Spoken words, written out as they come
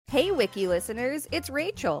Hey, Wiki listeners, it's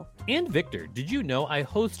Rachel. And Victor, did you know I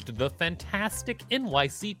host the fantastic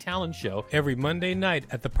NYC Talent Show every Monday night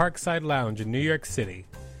at the Parkside Lounge in New York City?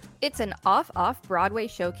 It's an off-Broadway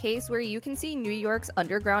showcase where you can see New York's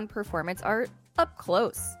underground performance art up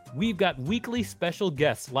close. We've got weekly special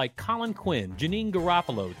guests like Colin Quinn, Janine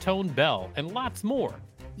Garofalo, Tone Bell, and lots more.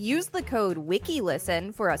 Use the code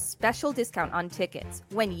WIKILISTEN for a special discount on tickets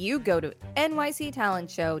when you go to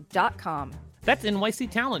nyctalentshow.com. That's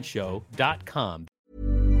nyctalentshow.com.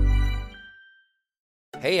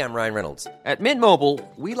 Hey, I'm Ryan Reynolds. At Mint Mobile,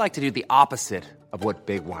 we like to do the opposite of what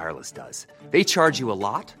Big Wireless does. They charge you a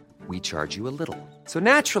lot, we charge you a little. So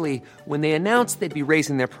naturally, when they announced they'd be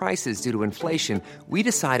raising their prices due to inflation, we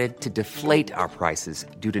decided to deflate our prices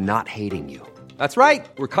due to not hating you. That's right.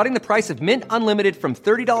 We're cutting the price of Mint Unlimited from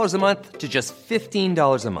 $30 a month to just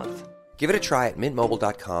 $15 a month. Give it a try at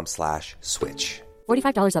mintmobile.com/switch.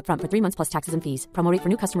 $45 up front for 3 months plus taxes and fees. Promo rate for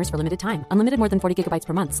new customers for limited time. Unlimited more than 40 gigabytes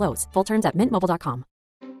per month. Slows full terms at mintmobile.com.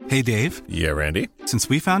 Hey, Dave. Yeah, Randy. Since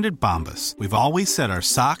we founded Bombas, we've always said our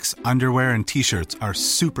socks, underwear, and T-shirts are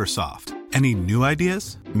super soft. Any new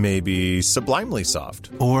ideas? Maybe sublimely soft.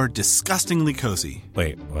 Or disgustingly cozy.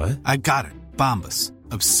 Wait, what? I got it. Bombas.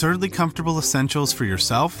 Absurdly comfortable essentials for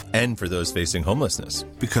yourself and for those facing homelessness.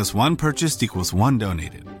 Because one purchased equals one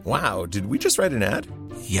donated. Wow, did we just write an ad?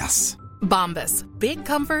 Yes. Bombas. Big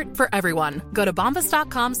comfort for everyone. Go to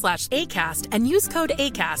bombas.com/ACAST and use code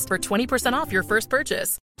ACAST for 20% off your first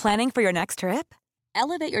purchase. Planning for your next trip?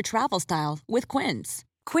 Elevate your travel style with Quince.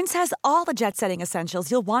 Quince has all the jet-setting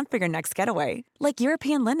essentials you'll want for your next getaway, like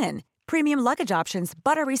European linen, premium luggage options,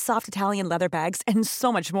 buttery soft Italian leather bags, and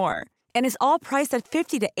so much more. And is all priced at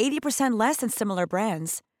 50 to 80% less than similar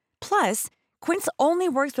brands. Plus, Quince only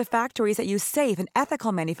works with factories that use safe and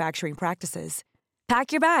ethical manufacturing practices.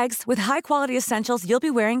 Pack your bags with high-quality essentials you'll be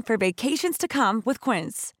wearing for vacations to come with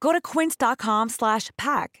Quince. Go to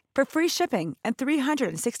quince.com/pack for free shipping and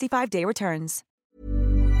 365-day returns.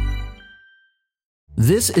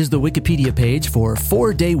 This is the Wikipedia page for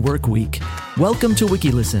 4-Day Workweek. Welcome to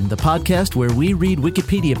WikiListen, the podcast where we read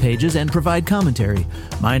Wikipedia pages and provide commentary.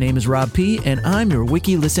 My name is Rob P., and I'm your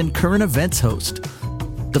WikiListen current events host.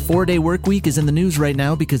 The 4-Day Workweek is in the news right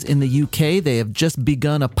now because in the UK, they have just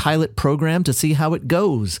begun a pilot program to see how it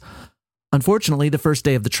goes. Unfortunately, the first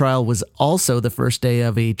day of the trial was also the first day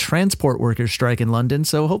of a transport workers' strike in London,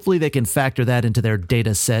 so hopefully they can factor that into their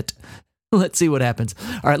data set. Let's see what happens.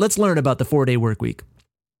 All right, let's learn about the 4-Day Workweek.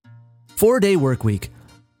 4-Day Workweek.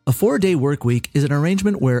 A 4-day workweek is an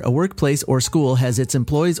arrangement where a workplace or school has its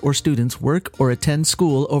employees or students work or attend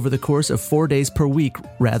school over the course of 4 days per week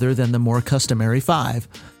rather than the more customary 5.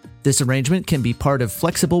 This arrangement can be part of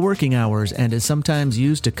flexible working hours and is sometimes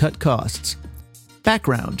used to cut costs.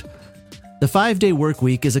 Background. The 5-day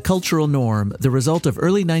workweek is a cultural norm, the result of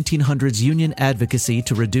early 1900s union advocacy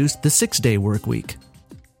to reduce the 6-day workweek.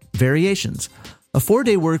 Variations. A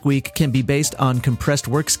 4-day workweek can be based on compressed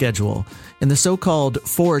work schedule. In the so-called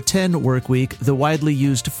 4-10 workweek, the widely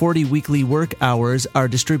used 40 weekly work hours are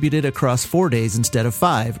distributed across 4 days instead of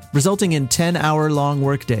 5, resulting in 10-hour-long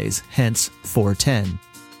workdays, hence 4-10.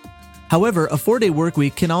 However, a 4-day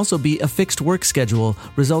workweek can also be a fixed work schedule,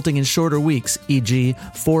 resulting in shorter weeks, e.g.,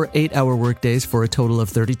 4 8-hour workdays for a total of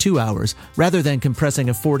 32 hours, rather than compressing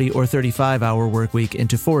a 40 or 35-hour workweek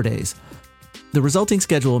into 4 days. The resulting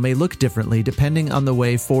schedule may look differently depending on the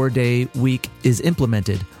way 4-day week is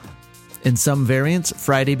implemented. In some variants,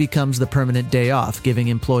 Friday becomes the permanent day off, giving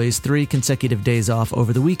employees 3 consecutive days off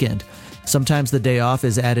over the weekend. Sometimes the day off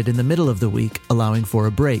is added in the middle of the week, allowing for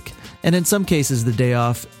a break. And in some cases, the day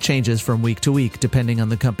off changes from week to week, depending on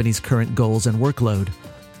the company's current goals and workload.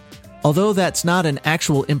 Although that's not an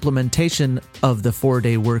actual implementation of the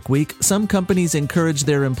 4-day work week, some companies encourage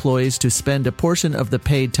their employees to spend a portion of the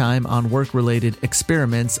paid time on work-related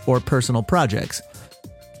experiments or personal projects.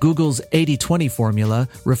 Google's 80-20 formula,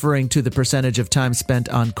 referring to the percentage of time spent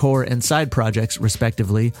on core and side projects,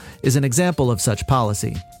 respectively, is an example of such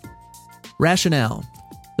policy. Rationale.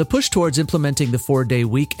 The push towards implementing the 4-day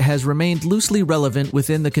week has remained loosely relevant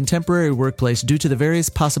within the contemporary workplace due to the various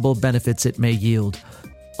possible benefits it may yield.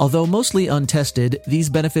 Although mostly untested, these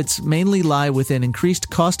benefits mainly lie within increased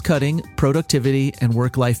cost-cutting, productivity, and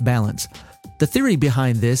work-life balance. The theory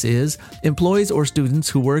behind this is employees or students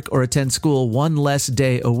who work or attend school one less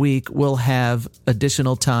day a week will have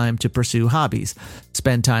additional time to pursue hobbies,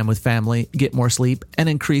 spend time with family, get more sleep, and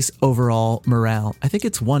increase overall morale. I think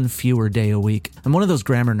it's one fewer day a week. I'm one of those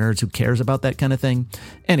grammar nerds who cares about that kind of thing.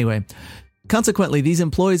 Anyway, Consequently, these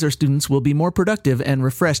employees or students will be more productive and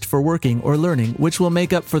refreshed for working or learning, which will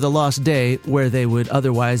make up for the lost day where they would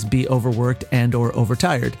otherwise be overworked and or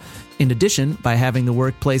overtired. In addition, by having the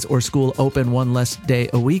workplace or school open one less day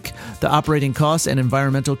a week, the operating costs and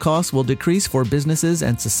environmental costs will decrease for businesses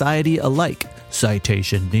and society alike.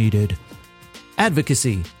 Citation needed.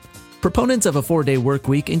 Advocacy. Proponents of a 4-day work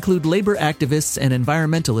week include labor activists and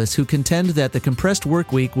environmentalists who contend that the compressed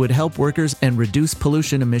work week would help workers and reduce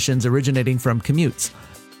pollution emissions originating from commutes.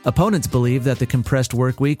 Opponents believe that the compressed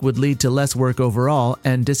work week would lead to less work overall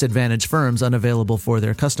and disadvantage firms unavailable for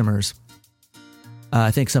their customers. I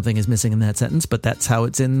think something is missing in that sentence, but that's how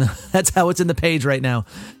it's in the page right now.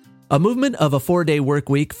 A movement of a 4-day work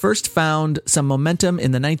week first found some momentum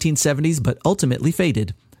in the 1970s, but ultimately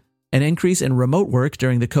faded. An increase in remote work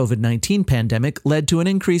during the COVID-19 pandemic led to an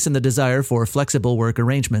increase in the desire for flexible work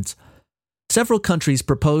arrangements. Several countries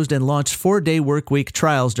proposed and launched 4-day workweek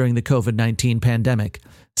trials during the COVID-19 pandemic.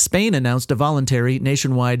 Spain announced a voluntary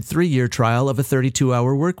nationwide 3-year trial of a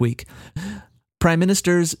 32-hour workweek. Prime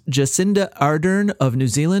Ministers Jacinda Ardern of New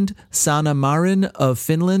Zealand, Sanna Marin of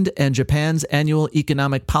Finland, and Japan's annual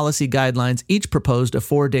economic policy guidelines each proposed a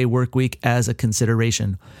 4-day workweek as a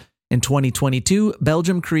consideration. In 2022,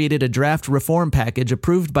 Belgium created a draft reform package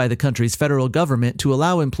approved by the country's federal government to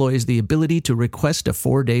allow employees the ability to request a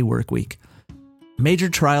 4-day workweek. Major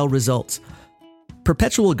trial results.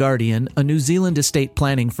 Perpetual Guardian, a New Zealand estate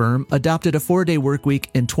planning firm, adopted a 4-day workweek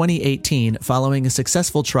in 2018 following a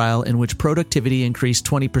successful trial in which productivity increased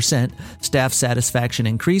 20%, staff satisfaction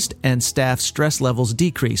increased, and staff stress levels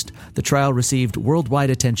decreased. The trial received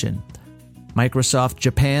worldwide attention. Microsoft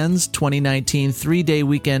Japan's 2019 3-day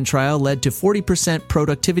weekend trial led to 40%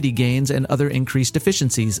 productivity gains and other increased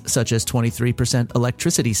efficiencies, such as 23%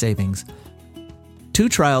 electricity savings. 2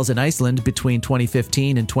 trials in Iceland between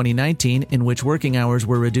 2015 and 2019, in which working hours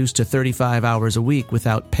were reduced to 35 hours a week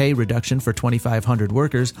without pay reduction for 2,500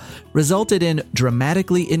 workers, resulted in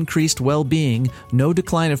dramatically increased well-being, no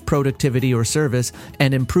decline of productivity or service,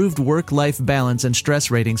 and improved work-life balance and stress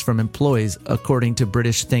ratings from employees, according to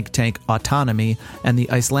British think tank Autonomy and the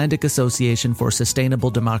Icelandic Association for Sustainable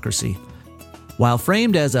Democracy. While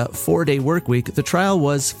framed as a 4-day workweek, the trial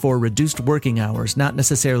was for reduced working hours, not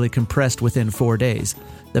necessarily compressed within 4 days.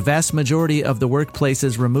 The vast majority of the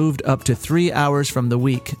workplaces removed up to 3 hours from the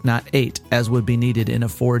week, not 8, as would be needed in a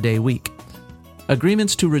 4-day week.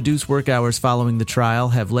 Agreements to reduce work hours following the trial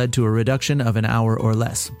have led to a reduction of an hour or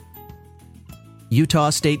less. Utah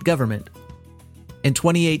State Government. In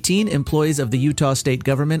 2018, employees of the Utah state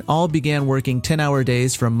government all began working 10-hour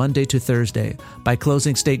days from Monday to Thursday. By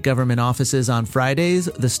closing state government offices on Fridays,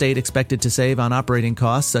 the state expected to save on operating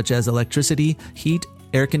costs such as electricity, heat,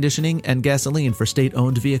 air conditioning, and gasoline for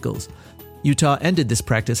state-owned vehicles. Utah ended this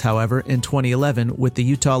practice, however, in 2011 with the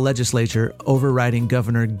Utah legislature overriding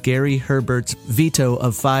Governor Gary Herbert's veto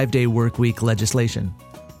of 5-day workweek legislation.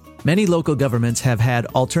 Many local governments have had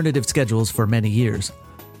alternative schedules for many years.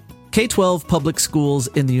 K-12 public schools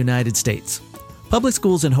in the United States. Public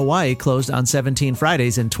schools in Hawaii closed on 17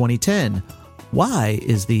 Fridays in 2010. Why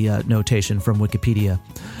is the notation from Wikipedia.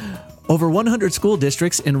 Over 100 school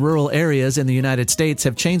districts in rural areas in the United States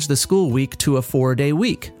have changed the school week to a 4-day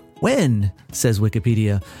week. When? Says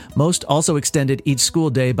Wikipedia. Most also extended each school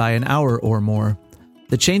day by an hour or more.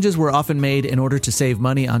 The changes were often made in order to save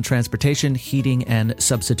money on transportation, heating, and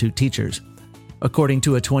substitute teachers. According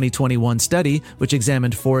to a 2021 study, which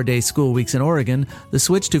examined 4-day school weeks in Oregon, the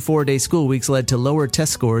switch to 4-day school weeks led to lower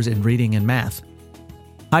test scores in reading and math.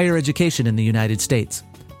 Higher education in the United States.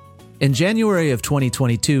 In January of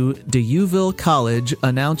 2022, DeUville College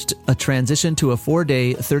announced a transition to a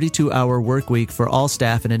 4-day, 32-hour work week for all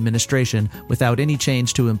staff and administration without any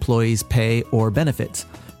change to employees' pay or benefits.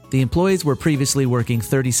 The employees were previously working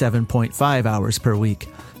 37.5 hours per week.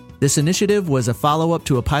 This initiative was a follow-up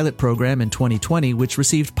to a pilot program in 2020 which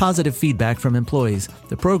received positive feedback from employees.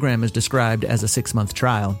 The program is described as a 6-month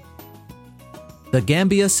trial. The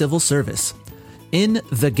Gambia Civil Service. In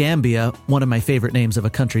The Gambia, one of my favorite names of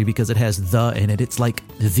a country because it has "the" in it. It's like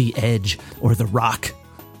The Edge or The Rock.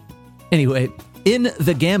 Anyway, in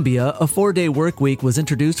The Gambia, a 4-day work week was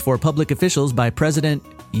introduced for public officials by President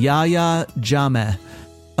Yahya Jammeh,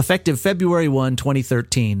 effective February 1,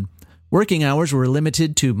 2013. Working hours were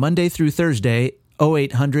limited to Monday through Thursday,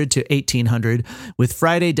 0800 to 1800, with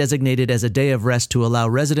Friday designated as a day of rest to allow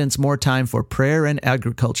residents more time for prayer and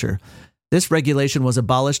agriculture. This regulation was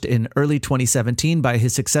abolished in early 2017 by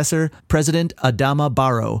his successor, President Adama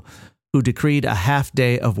Barrow, who decreed a half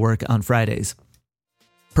day of work on Fridays.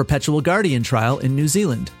 Perpetual Guardian trial in New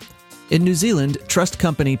Zealand. In New Zealand, trust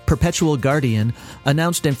company Perpetual Guardian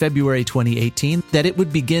announced in February 2018 that it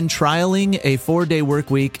would begin trialing a 4-day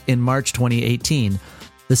workweek in March 2018.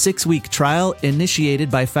 The 6-week trial,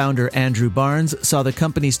 initiated by founder Andrew Barnes, saw the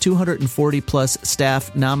company's 240-plus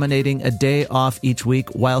staff nominating a day off each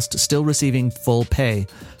week whilst still receiving full pay.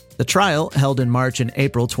 The trial, held in March and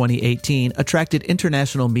April 2018, attracted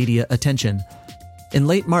international media attention. In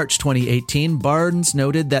late March 2018, Barnes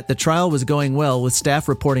noted that the trial was going well, with staff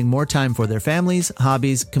reporting more time for their families,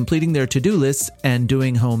 hobbies, completing their to-do lists, and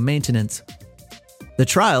doing home maintenance. The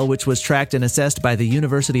trial, which was tracked and assessed by the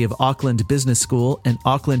University of Auckland Business School and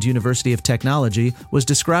Auckland University of Technology, was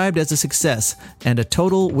described as a success and a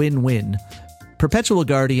total win-win. Perpetual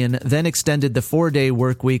Guardian then extended the 4-day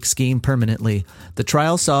workweek scheme permanently. The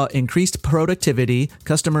trial saw increased productivity,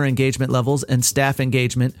 customer engagement levels, and staff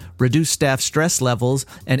engagement, reduced staff stress levels,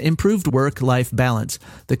 and improved work-life balance.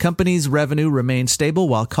 The company's revenue remained stable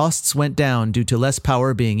while costs went down due to less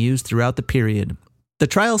power being used throughout the period. The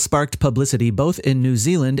trial sparked publicity both in New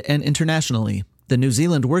Zealand and internationally. The New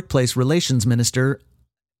Zealand Workplace Relations Minister,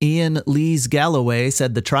 Ian Lees-Galloway,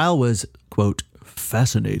 said the trial was, quote,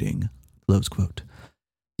 fascinating. Close quote.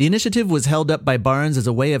 The initiative was held up by Barnes as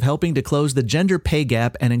a way of helping to close the gender pay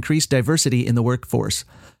gap and increase diversity in the workforce.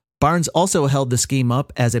 Barnes also held the scheme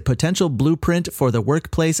up as a potential blueprint for the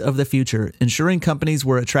workplace of the future, ensuring companies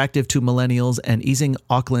were attractive to millennials and easing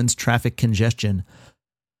Auckland's traffic congestion.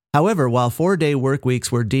 However, while 4-day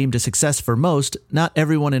workweeks were deemed a success for most, not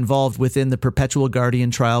everyone involved within the Perpetual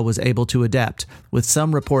Guardian trial was able to adapt, with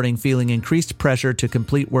some reporting feeling increased pressure to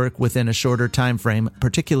complete work within a shorter time frame,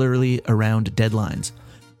 particularly around deadlines.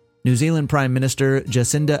 New Zealand Prime Minister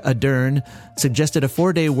Jacinda Ardern suggested a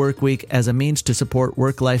 4-day workweek as a means to support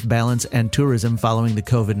work-life balance and tourism following the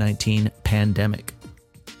COVID-19 pandemic.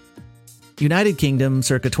 United Kingdom,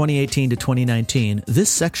 circa 2018 to 2019. This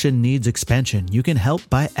section needs expansion. You can help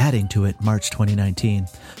by adding to it, March 2019.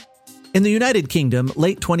 In the United Kingdom,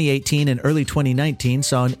 late 2018 and early 2019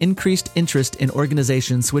 saw an increased interest in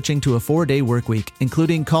organizations switching to a 4-day workweek,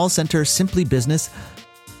 including call center Simply Business,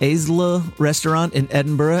 Aisla Restaurant in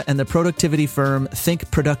Edinburgh, and the productivity firm Think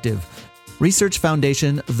Productive. Research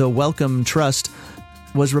foundation The Wellcome Trust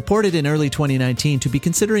was reported in early 2019 to be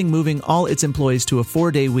considering moving all its employees to a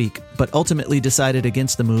 4-day week, but ultimately decided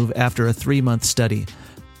against the move after a 3-month study.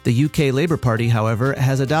 The UK Labour Party, however,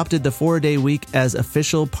 has adopted the 4-day week as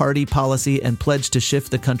official party policy and pledged to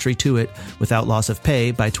shift the country to it without loss of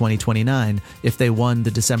pay by 2029 if they won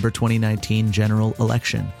the December 2019 general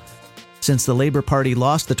election. Since the Labour Party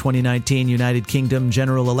lost the 2019 United Kingdom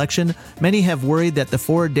general election, many have worried that the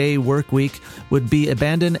 4-day work week would be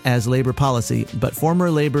abandoned as Labour policy, but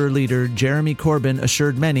former Labour leader Jeremy Corbyn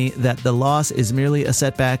assured many that the loss is merely a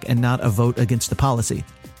setback and not a vote against the policy.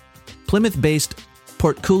 Plymouth-based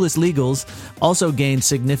Portcullis Legals also gained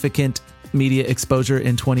significant media exposure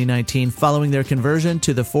in 2019 following their conversion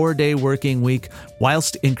to the 4-day working week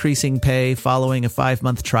whilst increasing pay following a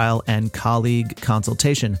 5-month trial and colleague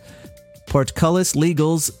consultation. Portcullis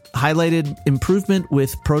Legals highlighted improvement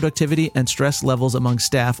with productivity and stress levels among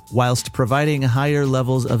staff whilst providing higher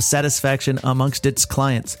levels of satisfaction amongst its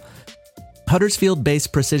clients.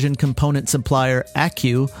 Huddersfield-based precision component supplier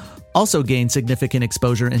Accu also gained significant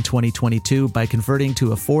exposure in 2022 by converting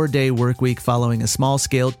to a 4-day workweek following a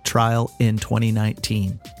small-scale trial in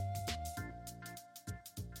 2019.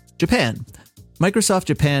 Japan. Microsoft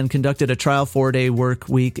Japan conducted a trial 4-day work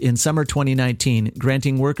week in summer 2019,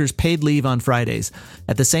 granting workers paid leave on Fridays.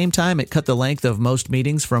 At the same time, it cut the length of most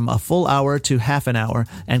meetings from a full hour to half an hour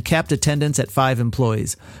and capped attendance at 5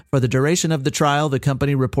 employees. For the duration of the trial, the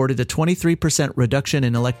company reported a 23% reduction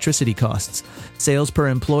in electricity costs. Sales per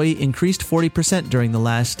employee increased 40% during the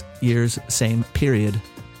last year's same period.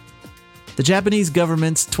 The Japanese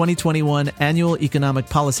government's 2021 annual economic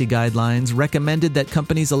policy guidelines recommended that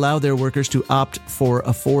companies allow their workers to opt for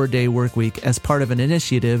a 4-day workweek as part of an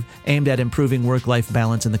initiative aimed at improving work-life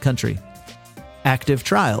balance in the country. Active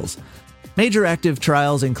trials. Major active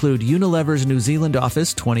trials include Unilever's New Zealand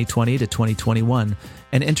office 2020 to 2021,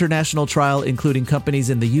 an international trial including companies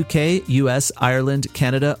in the UK, US, Ireland,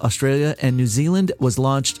 Canada, Australia, and New Zealand was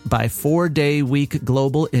launched by 4-Day Week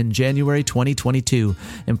Global in January 2022.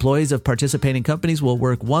 Employees of participating companies will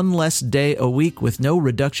work 1 less day a week with no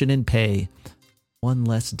reduction in pay. 1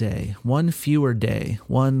 less day, 1 fewer day,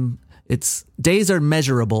 days are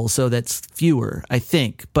measurable, so that's fewer, I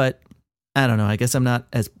think, but I don't know. I guess I'm not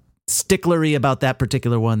as sticklery about that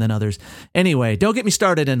particular one than others. Anyway, don't get me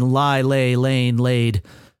started in lie, lay, lane, laid.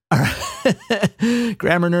 All right.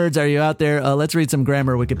 Grammar nerds, are you out there? Let's read some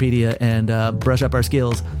grammar Wikipedia and brush up our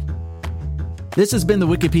skills. This has been the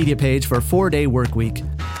Wikipedia page for 4-Day Workweek.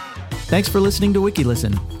 Thanks for listening to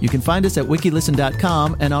WikiListen. You can find us at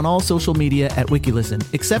wikilisten.com and on all social media at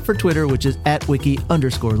WikiListen, except for Twitter, which is at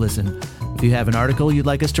 @wiki_listen. If you have an article you'd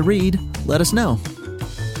like us to read, let us know.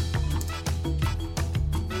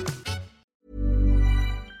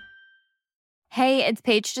 Hey, it's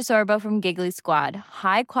Paige DeSorbo from Giggly Squad.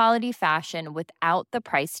 High quality fashion without the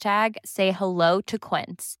price tag. Say hello to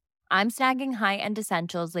Quince. I'm snagging high-end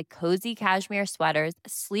essentials like cozy cashmere sweaters,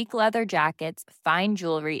 sleek leather jackets, fine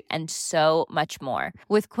jewelry, and so much more.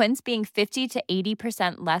 With Quince being 50 to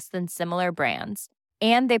 80% less than similar brands.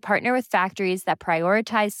 And they partner with factories that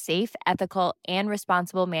prioritize safe, ethical, and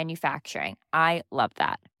responsible manufacturing. I love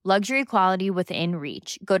that. Luxury quality within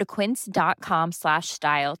reach. Go to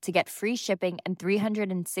quince.com/style to get free shipping and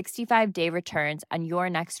 365-day returns on your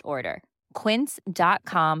next order.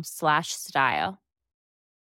 Quince.com/style.